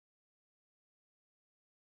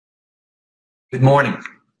Good morning.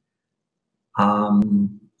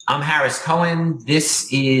 I'm Harris Cohen. This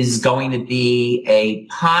is going to be a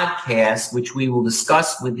podcast which we will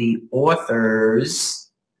discuss with the authors,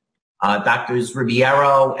 Drs.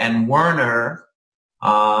 Ribeiro and Werner,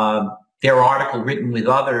 their article written with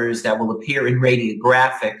others that will appear in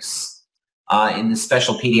RadioGraphics in the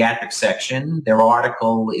special pediatric section. Their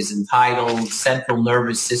article is entitled Central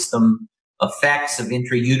Nervous System Effects of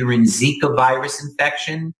Intrauterine Zika Virus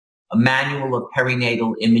Infection, a Manual of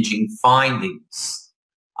Perinatal Imaging Findings.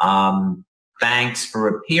 Thanks for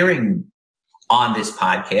appearing on this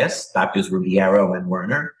podcast, Drs. Ribeiro and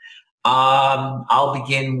Werner. I'll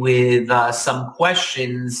begin with some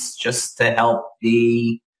questions just to help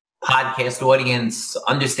the podcast audience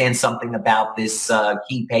understand something about this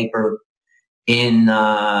key paper in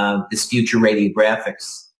this future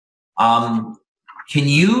radiographics. Can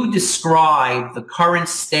you describe the current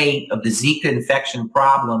state of the Zika infection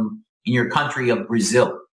problem in your country of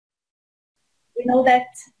Brazil? We know that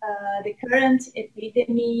the current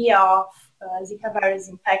epidemic of Zika virus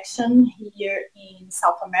infection here in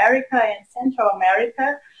South America and Central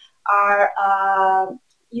America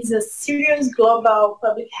is a serious global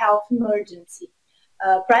public health emergency.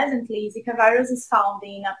 Presently, Zika virus is found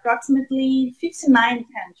in approximately 59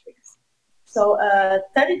 countries. So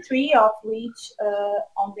 33 of which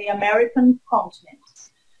on the American continent.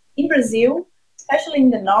 In Brazil, especially in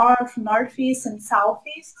the north, northeast, and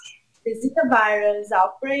southeast, the Zika virus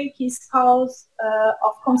outbreak is cause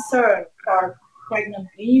of concern for pregnant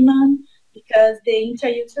women because the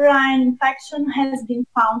intrauterine infection has been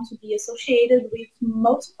found to be associated with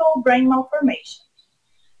multiple brain malformations.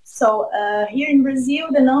 So here in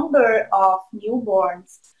Brazil, the number of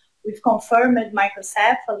newborns with confirmed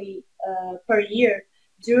microcephaly per year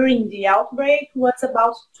during the outbreak was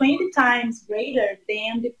about 20 times greater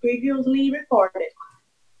than the previously reported.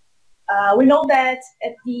 We know that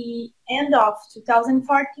at the end of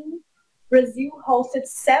 2014, Brazil hosted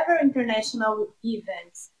several international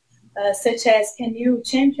events, such as Canoe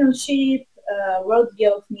Championship, World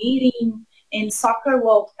Youth Meeting, and Soccer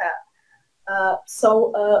World Cup.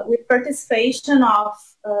 With participation of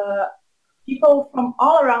people from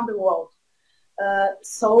all around the world.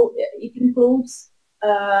 It includes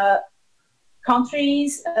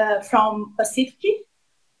countries from Pacific,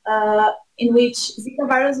 in which Zika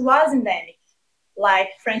virus was endemic, like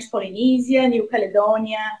French Polynesia, New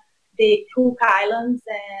Caledonia, the Cook Islands,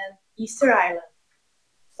 and Easter Island.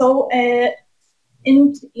 So an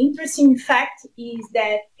interesting fact is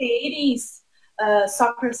that Haiti's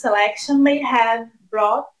soccer selection may have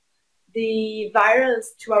brought the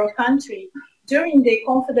virus to our country during the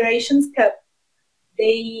Confederations Cup.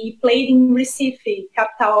 They played in Recife,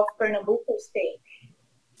 capital of Pernambuco state.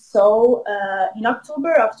 So in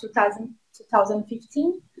October of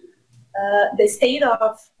 2015, the state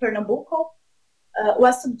of Pernambuco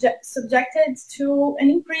was subjected to an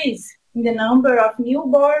increase in the number of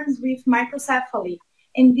newborns with microcephaly.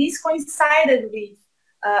 And this coincided with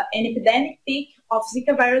an epidemic peak of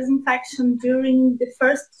Zika virus infection during the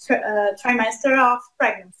first trimester of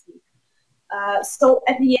pregnancy. So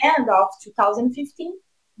at the end of 2015,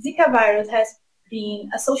 Zika virus has been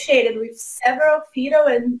associated with several fetal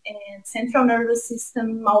and central nervous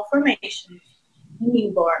system malformations in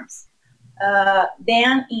newborns.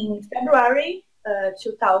 Then in February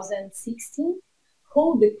 2016,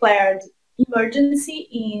 WHO declared emergency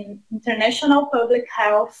in international public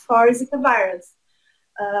health for Zika virus.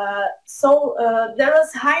 There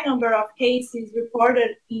was a high number of cases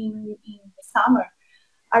reported in the summer,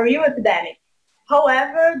 a real epidemic.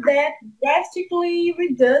 However, that drastically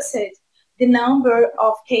reduced the number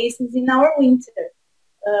of cases in our winter,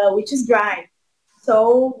 which is dry.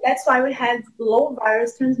 So that's why we had low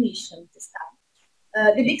virus transmission this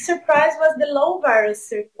time. The big surprise was the low virus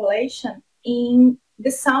circulation in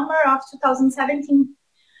the summer of 2017.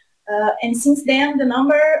 And since then, the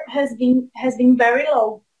number has been very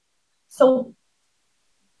low. So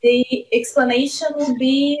the explanation would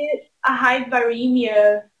be a high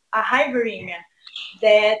viremia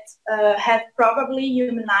that have probably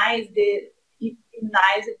immunized the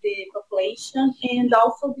population, and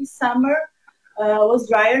also this summer was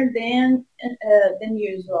drier than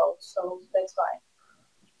usual. So that's why.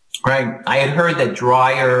 Right. I had heard that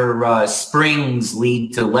drier springs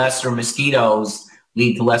lead to lesser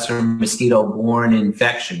mosquito-borne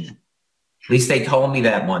infection. At least they told me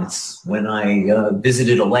that once when I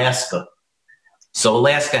visited Alaska. So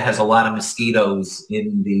Alaska has a lot of mosquitoes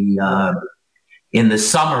in the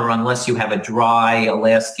summer, unless you have a dry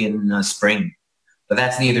Alaskan spring. But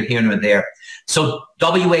that's neither here nor there. So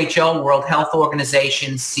WHO, World Health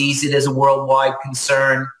Organization, sees it as a worldwide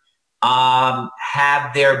concern.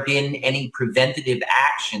 have there been any preventative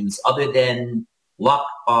actions other than luck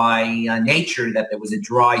by nature that there was a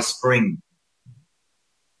dry spring?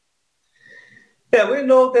 Yeah, we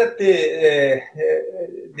know that the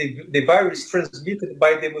virus transmitted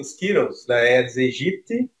by the mosquitoes, like Aedes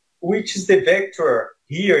aegypti, which is the vector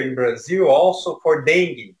here in Brazil also for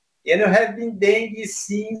dengue. And there have been dengue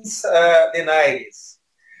since the 90s.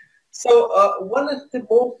 So one of the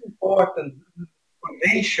most important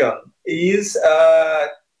prevention is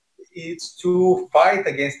to fight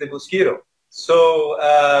against the mosquito. So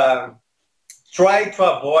try to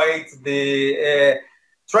avoid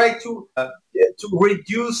try to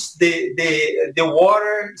reduce the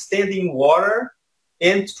water, standing water,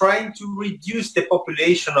 and trying to reduce the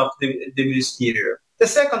population of the mosquito. The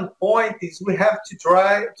second point is we have to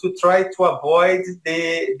try to avoid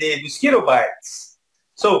the mosquito bites.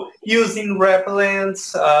 So using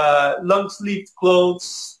repellents, long-sleeved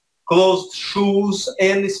clothes, closed shoes,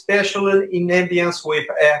 and especially in ambience with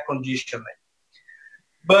air conditioning.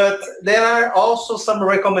 But there are also some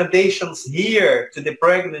recommendations here to the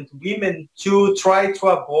pregnant women to try to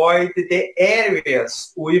avoid the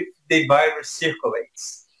areas with the virus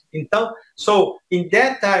circulates. Então, so in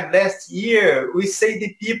that time last year, we say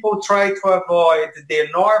the people try to avoid the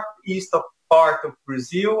northeast part of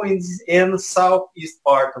Brazil and southeast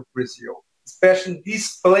part of Brazil, especially in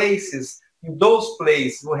these places. In those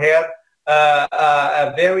places, we have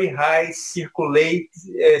a very high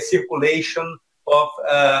circulation of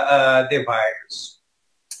the virus.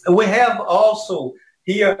 We have also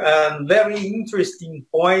here a very interesting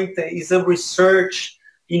point is a research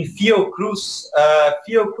in Fiocruz.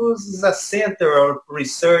 Fiocruz is a center of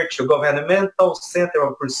research, a governmental center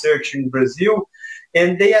of research in Brazil,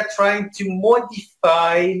 and they are trying to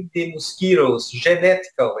modify the mosquitoes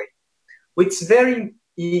genetically, which is very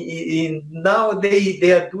now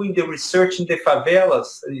they are doing the research in the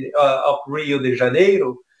favelas of Rio de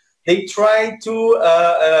Janeiro. They try to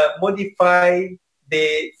modify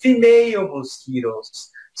the female mosquitoes.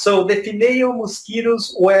 So the female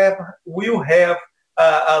mosquitoes will have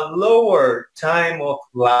a lower time of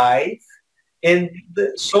life, and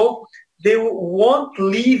so they won't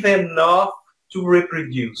live enough to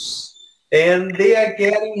reproduce. And they are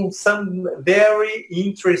getting some very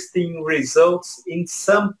interesting results in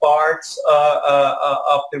some parts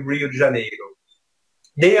of the Rio de Janeiro.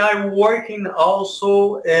 They are working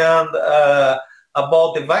also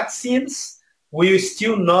about the vaccines. We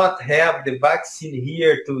still not have the vaccine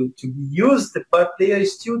here to be used, but they are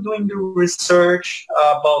still doing the research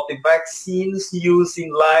about the vaccines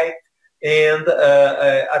using live and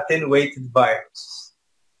attenuated viruses.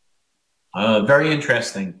 Very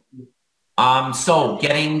interesting. So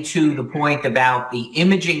getting to the point about the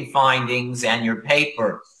imaging findings and your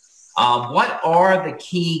paper, what are the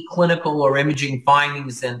key clinical or imaging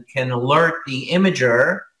findings that can alert the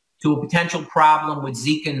imager to a potential problem with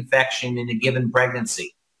Zika infection in a given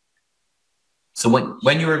pregnancy? So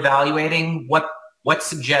when you're evaluating, what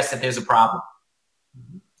suggests that there's a problem?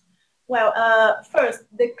 Well, first,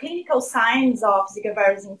 the clinical signs of Zika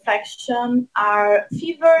virus infection are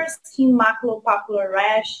fever, skin maculopapular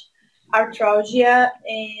rash, arthralgia,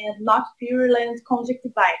 and not virulent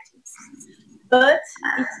conjunctivitis. But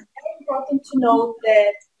it's very important to note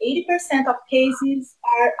that 80% of cases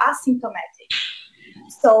are asymptomatic.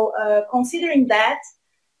 So considering that,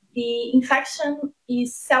 the infection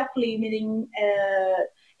is self-limiting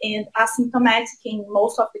and asymptomatic in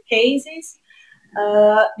most of the cases.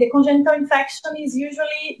 The congenital infection is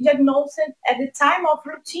usually diagnosed at the time of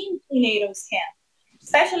routine prenatal scan,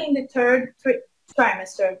 especially in the third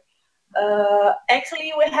trimester.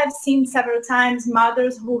 Actually, we have seen several times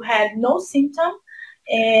mothers who had no symptom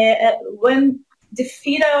when the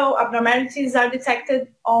fetal abnormalities are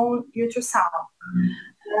detected on ultrasound.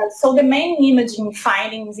 So the main imaging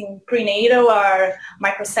findings in prenatal are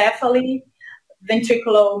microcephaly,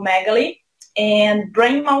 ventriculomegaly, and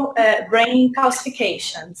brain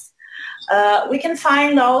calcifications. We can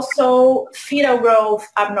find also fetal growth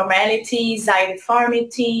abnormalities, eye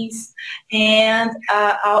deformities, and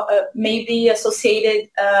maybe associated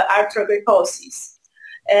arthrogryposis.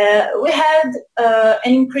 We had an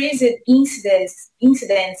increased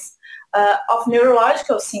incidence of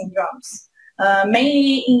neurological syndromes,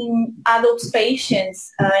 mainly in adult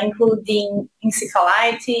patients, including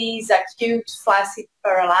encephalitis, acute flaccid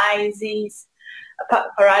paralysis,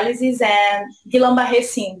 and Guillain-Barré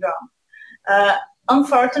syndrome.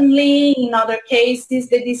 Unfortunately, in other cases,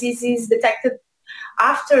 the disease is detected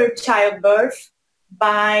after childbirth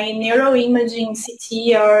by neuroimaging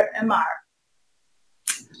CT or MR.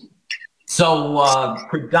 So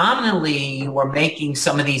predominantly you are making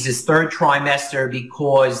some of these as third trimester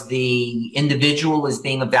because the individual is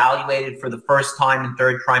being evaluated for the first time in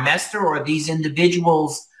third trimester, or are these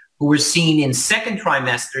individuals who were seen in second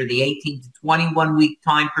trimester, the 18 to 21 week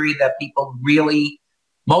time period that people really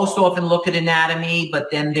most often look at anatomy, but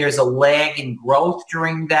then there's a lag in growth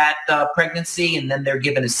during that pregnancy, and then they're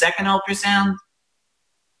given a second ultrasound?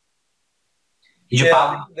 Did you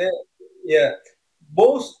follow? Yeah.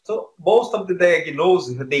 Most of the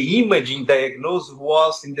diagnosis, the imaging diagnosis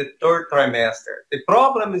was in the third trimester. The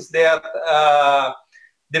problem is that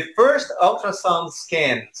the first ultrasound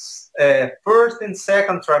scans, first and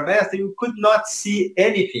second trimester, you could not see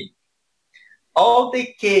anything. All the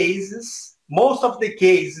cases, most of the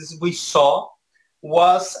cases we saw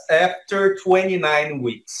was after 29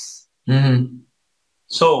 weeks. Mm-hmm.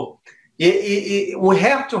 So we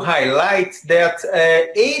have to highlight that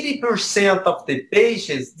 80% of the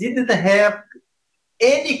patients didn't have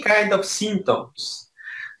any kind of symptoms.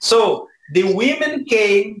 So the women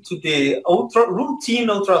came to the routine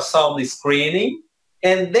ultrasound screening,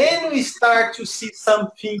 and then we start to see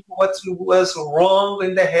something what was wrong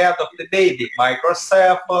in the head of the baby,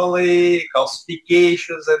 microcephaly,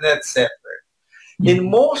 calcifications, and etc.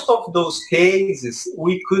 In most of those cases,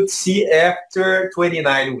 we could see after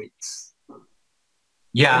 29 weeks.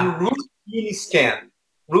 Yeah. Routine scan.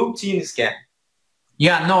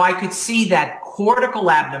 Yeah, no, I could see that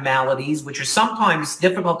cortical abnormalities, which are sometimes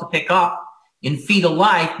difficult to pick up in fetal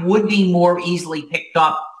life, would be more easily picked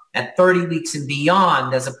up at 30 weeks and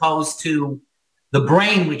beyond, as opposed to the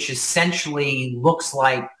brain, which essentially looks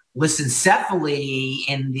like lissencephaly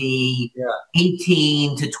in the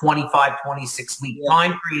 18 to 25, 26 week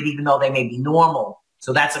time period, even though they may be normal.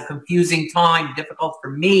 So that's a confusing time, difficult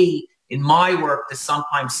for me in my work to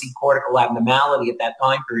sometimes see cortical abnormality at that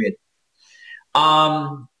time period.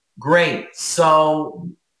 Great. So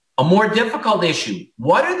a more difficult issue.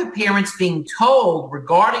 What are the parents being told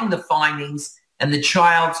regarding the findings and the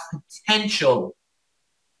child's potential?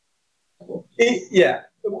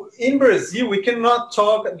 In Brazil, we cannot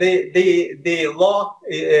talk, the law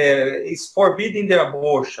is forbidding the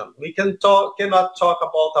abortion. We cannot talk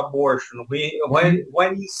about abortion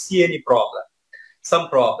when you see any problem, some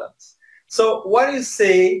problems. So what you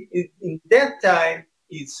say in that time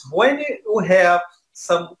is when you have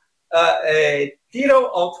some fetal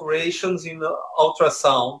alterations in the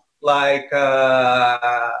ultrasound, like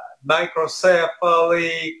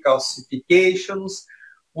microcephaly, calcifications,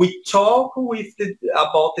 we talk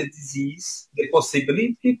about the disease, the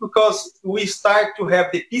possibility, because we start to have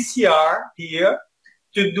the PCR here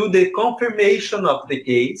to do the confirmation of the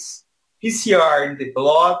case, PCR in the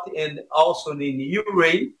blood and also in the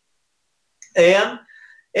urine. And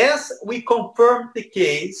as we confirm the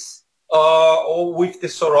case, or with the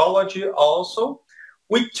serology also,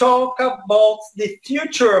 we talk about the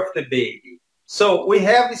future of the baby. So we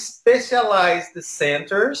have specialized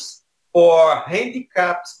centers for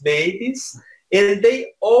handicapped babies, and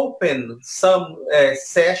they open some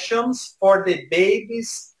sessions for the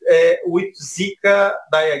babies with Zika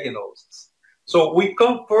diagnosis. So we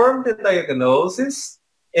confirm the diagnosis,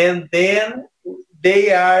 and then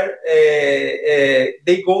they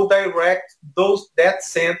go direct that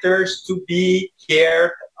centers to be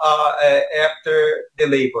cared after the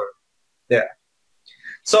labor there.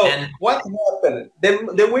 So what happened?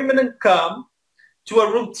 The women come to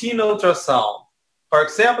a routine ultrasound. For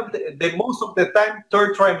example, the most of the time,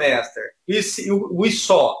 third trimester, we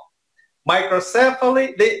saw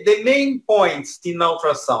microcephaly, the main points in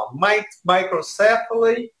ultrasound,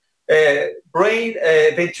 microcephaly, brain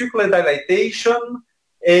ventricular dilatation,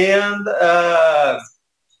 and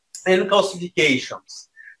calcifications.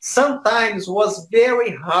 Sometimes was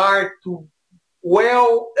very hard to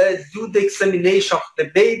do the examination of the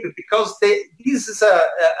baby, because this is a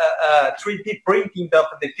 3D printing of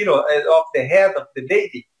the head of the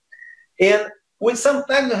baby, and we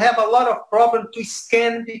sometimes have a lot of problem to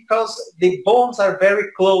scan because the bones are very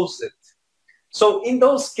closed. So in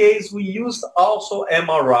those cases, we used also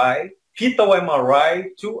MRI, fetal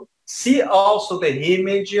MRI, to see also the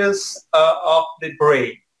images of the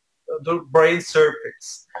brain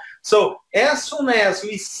surface. So as soon as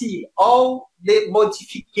we see all the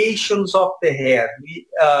modifications of the head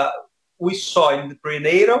we saw in the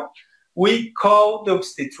prenatal, we call the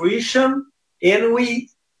obstetrician, and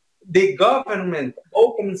the government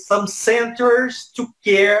opened some centers to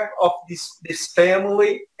care of this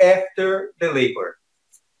family after the labor.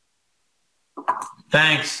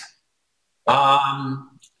 Thanks.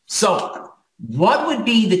 So what would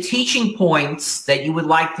be the teaching points that you would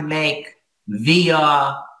like to make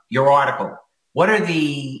via your article? What are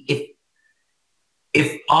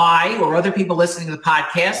If I or other people listening to the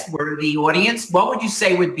podcast were the audience, what would you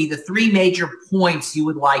say would be the 3 major points you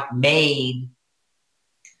would like made?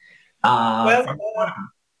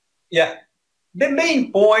 Yeah. The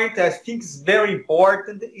main point I think is very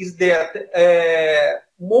important is that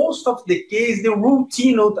most of the case, the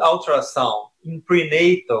routine ultrasound in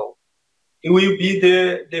prenatal, it will be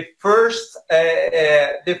the first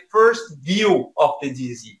view of the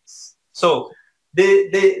disease. So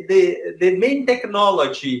the main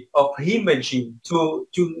technology of imaging to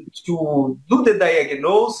do the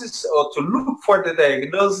diagnosis or to look for the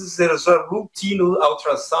diagnosis, there is a routine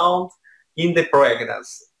ultrasound in the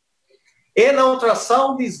pregnancy. And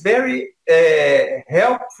ultrasound is very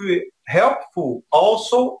helpful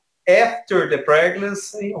also after the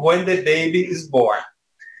pregnancy when the baby is born.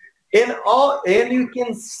 And you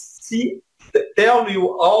can tell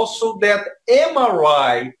you also that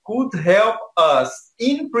MRI could help us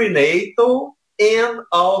in prenatal and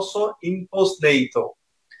also in postnatal.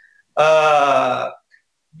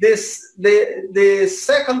 The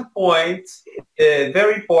second point, a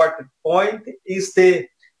very important point, is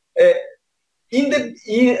in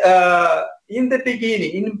the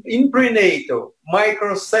beginning, in prenatal,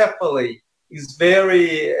 microcephaly is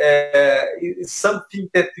something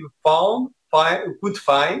that you could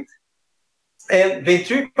find, and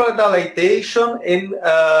ventricular dilatation and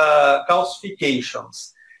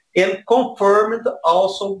calcifications, and confirmed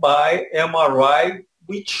also by MRI,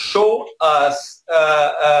 which show us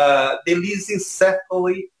the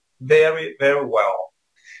lissencephaly very, very well.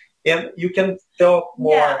 And you can talk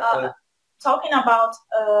more. Yeah, talking about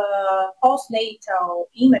postnatal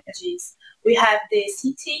images, we have the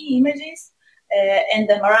CT images and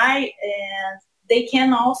the MRI, and they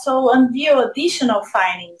can also unveil additional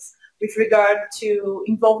findings with regard to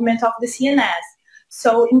involvement of the CNS.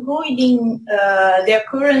 So including the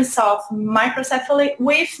occurrence of microcephaly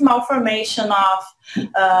with malformation of,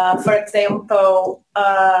 for example,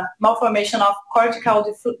 malformation of cortical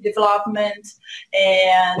development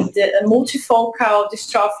and multifocal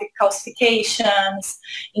dystrophic calcifications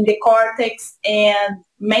in the cortex and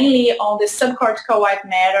mainly on the subcortical white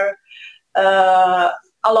matter,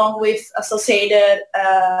 along with associated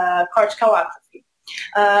cortical atrophy.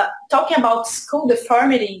 Talking about skull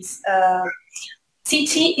deformities,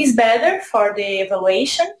 CT is better for the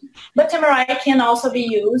evaluation, but MRI can also be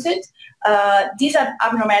used. These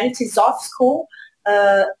abnormalities of skull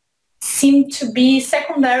seem to be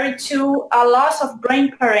secondary to a loss of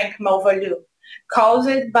brain parenchymal volume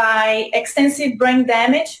caused by extensive brain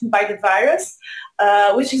damage by the virus,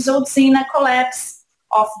 which results in a collapse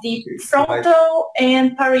of the frontal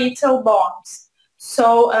and parietal bones.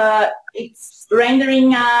 So it's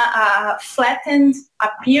rendering a flattened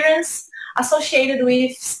appearance associated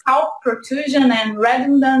with scalp protrusion and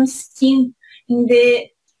redundant skin in the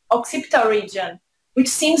occipital region, which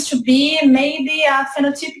seems to be maybe a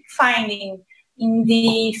phenotypic finding in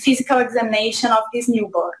the physical examination of these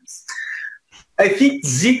newborns. I think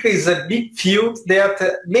Zika is a big field that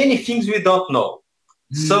many things we don't know.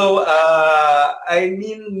 So, I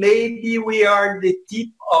mean, maybe we are the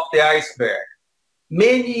tip of the iceberg.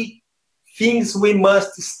 Many things we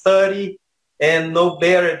must study and know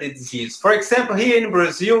better the disease. For example, here in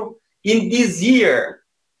Brazil, in this year,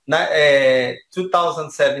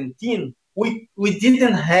 2017, we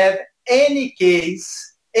didn't have any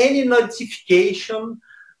case, any notification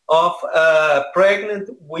of pregnant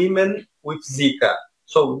women with Zika.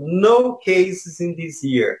 So no cases in this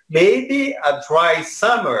year. Maybe a dry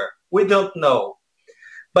summer, we don't know.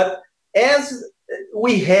 But as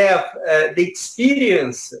we have the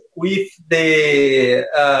experience with the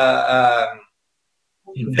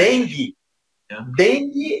dengue,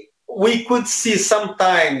 we could see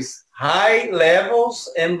sometimes high levels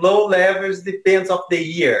and low levels, depends of the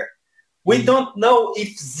year. We don't know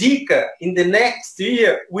if Zika in the next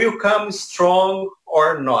year will come strong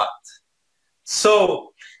or not.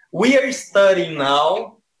 So we are studying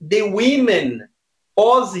now the women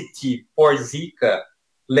positive for Zika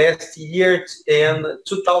last year in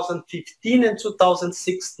 2015 and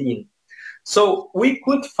 2016. So we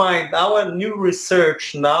could find our new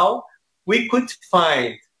research now, we could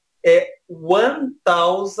find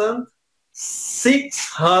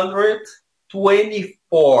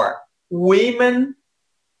 1,624 women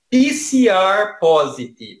PCR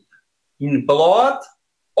positive in blood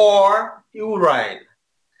or urine.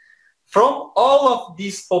 From all of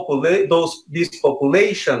this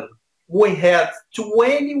population, we had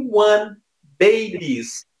 21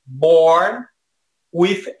 babies born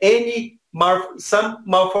with some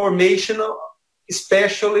malformation,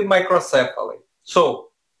 especially microcephaly.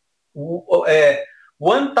 So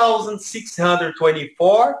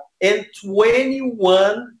 1,624 and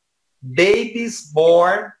 21 babies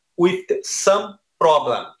born with some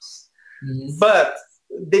problems. Mm-hmm. But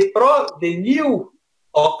the new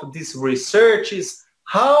of this research is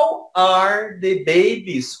how are the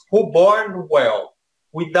babies who born well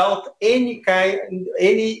without any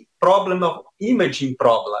problem of imaging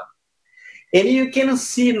problem. And you can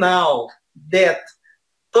see now that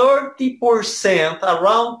 30%,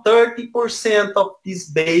 around 30% of these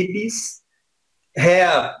babies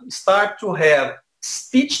start to have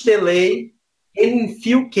speech delay, and in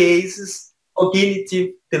few cases,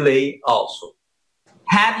 cognitive delay also.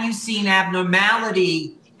 Have you seen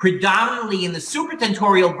abnormality predominantly in the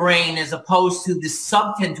supratentorial brain as opposed to the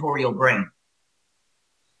subtentorial brain?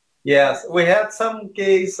 Yes, we had some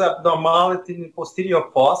case abnormality in the posterior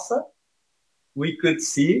fossa, we could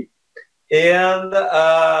see. And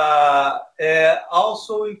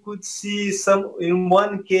also we could see some, in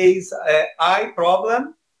one case, eye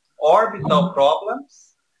problem, orbital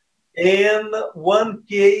problems, and one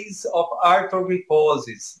case of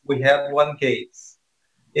arthrogryposis. We had one case.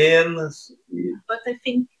 But I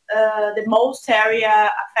think the most area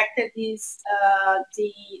affected is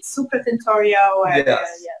the supratentorial area.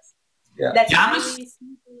 Yes. Yes. Yeah. That's really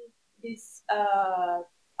this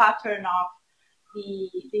pattern of the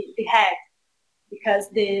head, because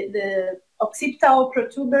the occipital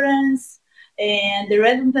protuberance and the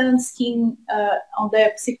redundant skin on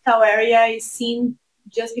the occipital area is seen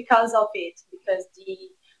just because of it, because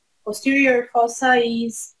the posterior fossa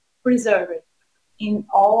is preserved in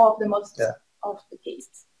all of the most of the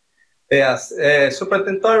cases. Yes,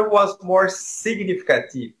 supratentorial was more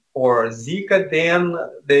significant for Zika than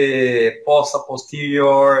the fossa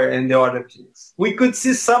posterior and the other things. We could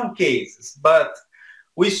see some cases, but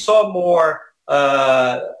we saw more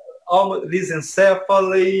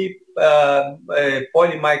lissencephaly,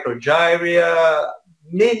 polymicrogyria,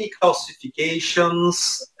 many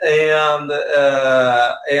calcifications, and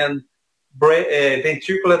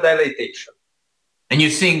ventricular dilatation. And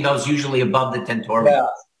you're seeing those usually above the tentorial?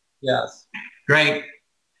 Yes. Yes. Great.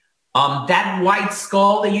 That white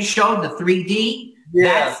skull that you showed, the 3D,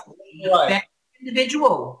 yes, that's right.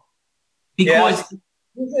 Individual. Because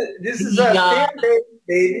this is a 10-day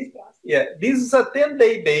baby. Yeah, this is a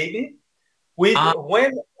 10-day baby. With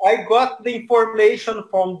when I got the information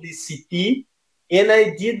from the CT and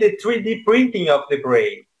I did the 3D printing of the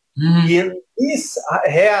brain. Mm-hmm. And this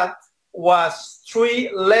head was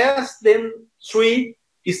less than 3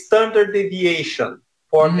 standard deviation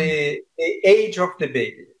for the age of the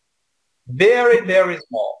baby. Very, very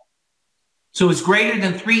small. So it's greater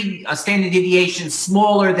than 3 standard deviations,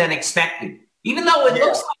 smaller than expected. Even though it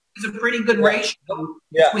looks like it's a pretty good ratio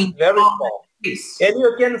between very small. And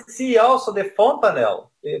you can see also the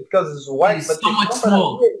fontanelle, because it's white, it's but somewhat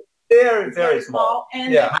small. Very, very small.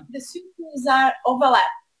 And the structures are overlapped.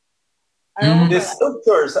 The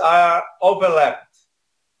structures are overlapped.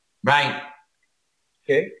 Right.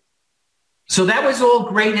 Okay. So that was all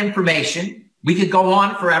great information. We could go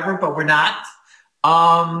on forever, but we're not.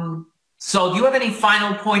 So do you have any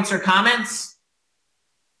final points or comments?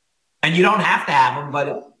 And you don't have to have them,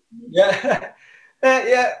 but we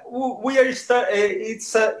are.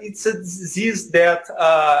 It's a disease that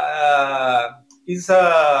is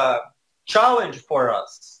a challenge for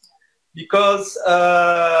us, because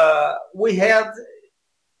we had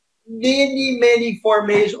many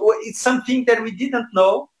information. It's something that we didn't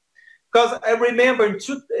know. Because I remember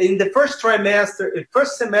in the first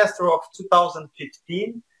semester of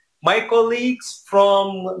 2015, my colleagues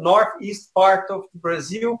from northeast part of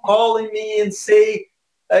Brazil calling me and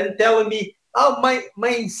telling me, oh,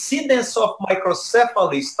 my incidence of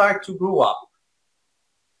microcephaly start to grow up.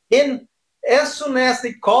 And as soon as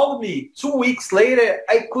they called me, 2 weeks later,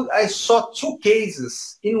 I saw 2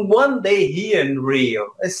 cases in one day here in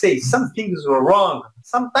Rio. I say, some things were wrong.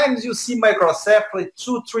 Sometimes you see microcephaly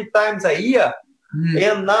 2-3 times a year,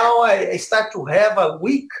 and now I start to have a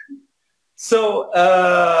week. So,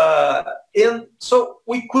 so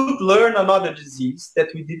we could learn another disease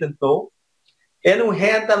that we didn't know. And we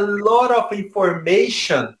had a lot of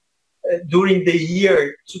information during the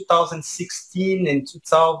year 2016 and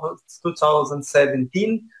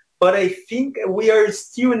 2017, but I think we are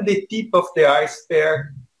still in the tip of the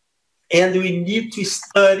iceberg, and we need to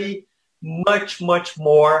study much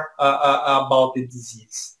more about the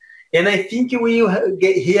disease. And I think we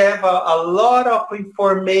have a lot of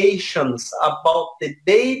information about the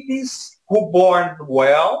babies who born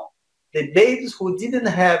well, the babies who didn't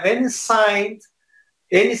have any sign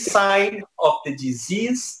of the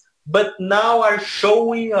disease, but now are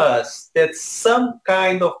showing us that some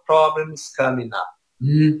kind of problem is coming up.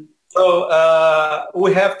 Mm. So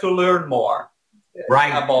we have to learn more.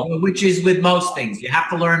 Right, which is with most things. You have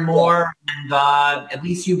to learn more, and at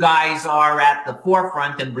least you guys are at the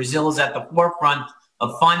forefront, and Brazil is at the forefront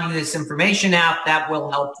of finding this information out that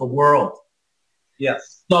will help the world.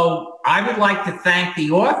 Yes. So I would like to thank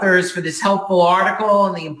the authors for this helpful article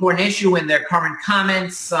and the important issue and their current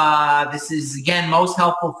comments. This is, again, most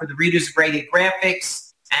helpful for the readers of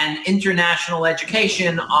RadioGraphics and international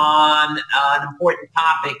education on an important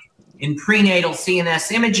topic in prenatal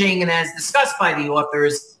CNS imaging, and as discussed by the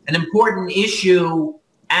authors, an important issue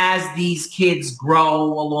as these kids grow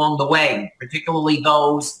along the way, particularly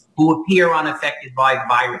those who appear unaffected by the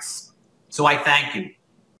virus. So I thank you.